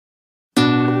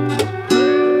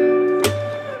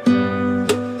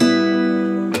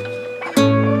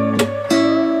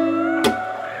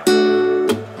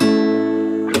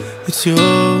It's you,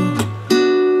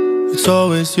 it's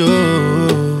always you.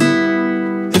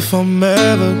 If I'm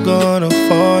ever gonna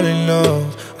fall in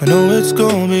love, I know it's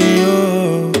gonna be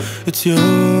you. It's you,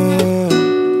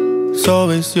 it's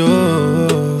always you.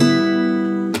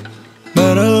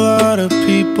 Met a lot of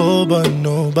people, but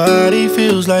nobody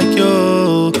feels like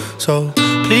you. So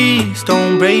please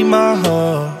don't break my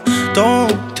heart,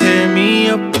 don't tear me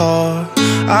apart.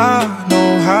 I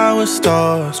know how it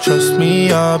starts, trust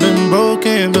me, I've been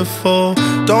broken before.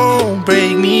 Don't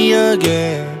break me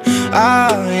again,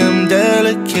 I am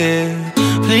delicate.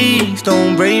 Please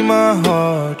don't break my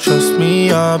heart, trust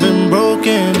me, I've been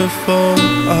broken before.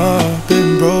 I've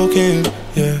been broken,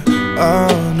 yeah. I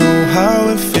know how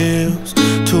it feels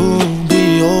to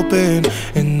be open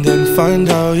and then find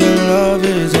out your love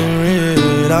isn't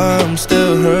real. I'm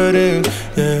still hurting,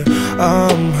 yeah,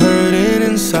 I'm hurting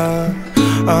inside.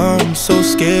 I'm so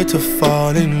scared to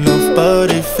fall in love, but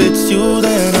if it's you,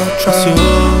 then I'll try. It's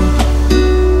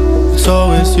you, it's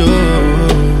always you.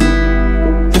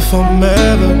 If I'm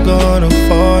ever gonna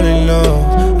fall in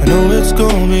love, I know it's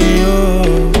gonna be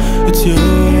you. It's you,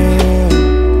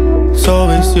 it's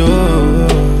always you.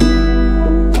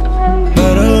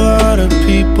 Met a lot of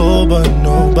people, but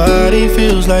nobody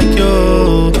feels like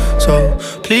you. So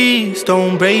please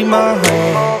don't break my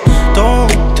heart,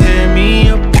 don't tear me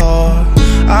apart.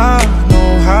 I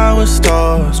know how it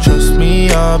starts, trust me,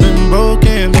 I've been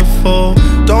broken before.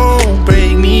 Don't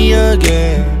break me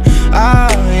again,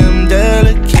 I am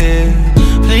delicate.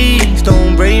 Please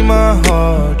don't break my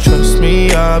heart, trust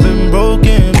me, I've been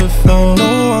broken before.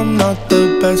 No, I'm not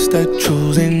the best at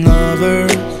choosing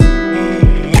lovers.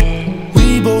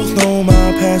 We both know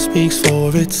my past speaks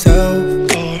for itself.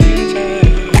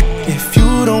 If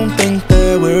you don't think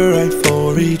that we're right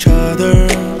for each other,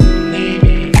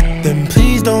 then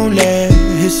please don't let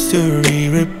history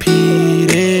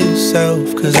repeat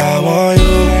itself. Cause I want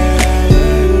you,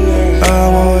 I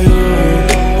want you.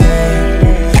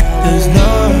 There's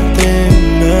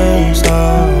nothing else I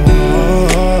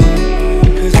want.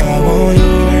 Cause I want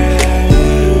you,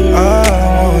 I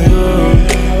want you,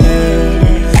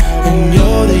 and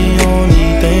you're the only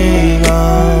thing I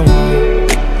want.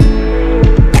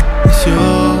 It's you,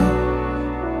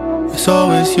 it's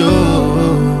always you.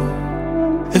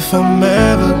 If I'm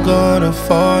ever gonna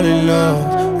fall in love,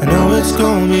 I know it's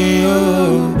gonna be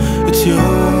you. It's you,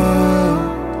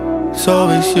 it's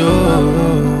always you.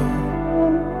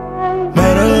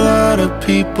 Met a lot of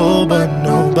people, but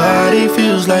nobody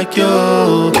feels like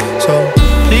you. So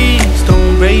please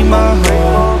don't break my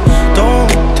heart,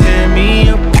 don't tear me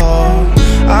apart.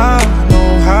 I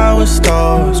know how it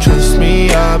starts, trust me,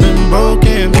 I've been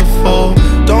broken